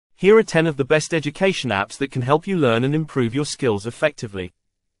Here are 10 of the best education apps that can help you learn and improve your skills effectively.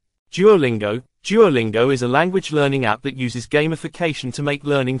 Duolingo. Duolingo is a language learning app that uses gamification to make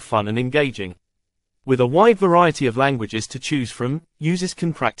learning fun and engaging. With a wide variety of languages to choose from, users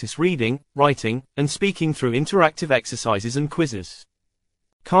can practice reading, writing, and speaking through interactive exercises and quizzes.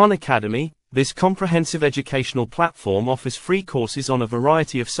 Khan Academy. This comprehensive educational platform offers free courses on a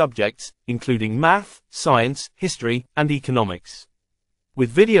variety of subjects, including math, science, history, and economics. With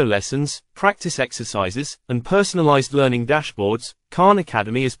video lessons, practice exercises, and personalized learning dashboards, Khan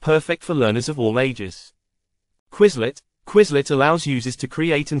Academy is perfect for learners of all ages. Quizlet. Quizlet allows users to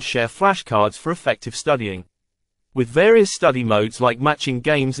create and share flashcards for effective studying. With various study modes like matching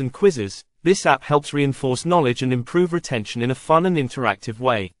games and quizzes, this app helps reinforce knowledge and improve retention in a fun and interactive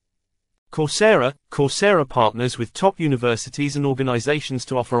way. Coursera. Coursera partners with top universities and organizations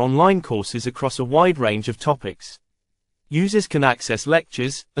to offer online courses across a wide range of topics. Users can access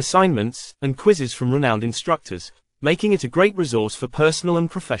lectures, assignments, and quizzes from renowned instructors, making it a great resource for personal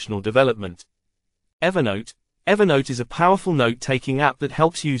and professional development. Evernote. Evernote is a powerful note-taking app that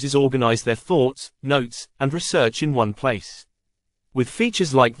helps users organize their thoughts, notes, and research in one place. With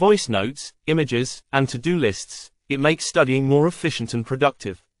features like voice notes, images, and to-do lists, it makes studying more efficient and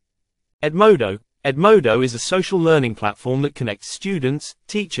productive. Edmodo. Edmodo is a social learning platform that connects students,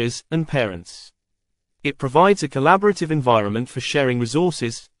 teachers, and parents. It provides a collaborative environment for sharing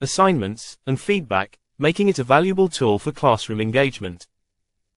resources, assignments, and feedback, making it a valuable tool for classroom engagement.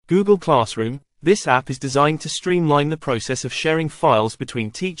 Google Classroom. This app is designed to streamline the process of sharing files between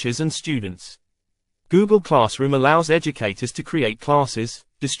teachers and students. Google Classroom allows educators to create classes,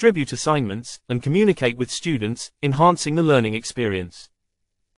 distribute assignments, and communicate with students, enhancing the learning experience.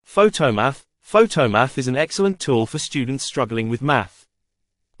 Photomath. Photomath is an excellent tool for students struggling with math.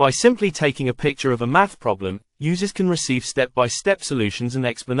 By simply taking a picture of a math problem, users can receive step-by-step solutions and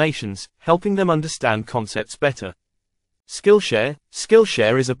explanations, helping them understand concepts better. Skillshare.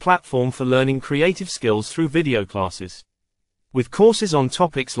 Skillshare is a platform for learning creative skills through video classes. With courses on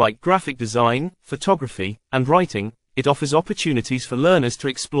topics like graphic design, photography, and writing, it offers opportunities for learners to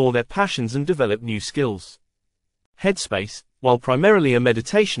explore their passions and develop new skills. Headspace. While primarily a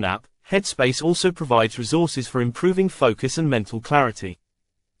meditation app, Headspace also provides resources for improving focus and mental clarity.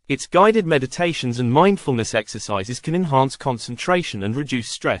 Its guided meditations and mindfulness exercises can enhance concentration and reduce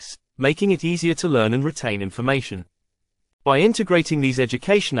stress, making it easier to learn and retain information. By integrating these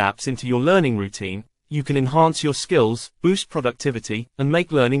education apps into your learning routine, you can enhance your skills, boost productivity, and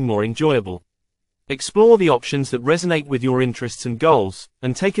make learning more enjoyable. Explore the options that resonate with your interests and goals,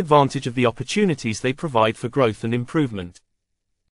 and take advantage of the opportunities they provide for growth and improvement.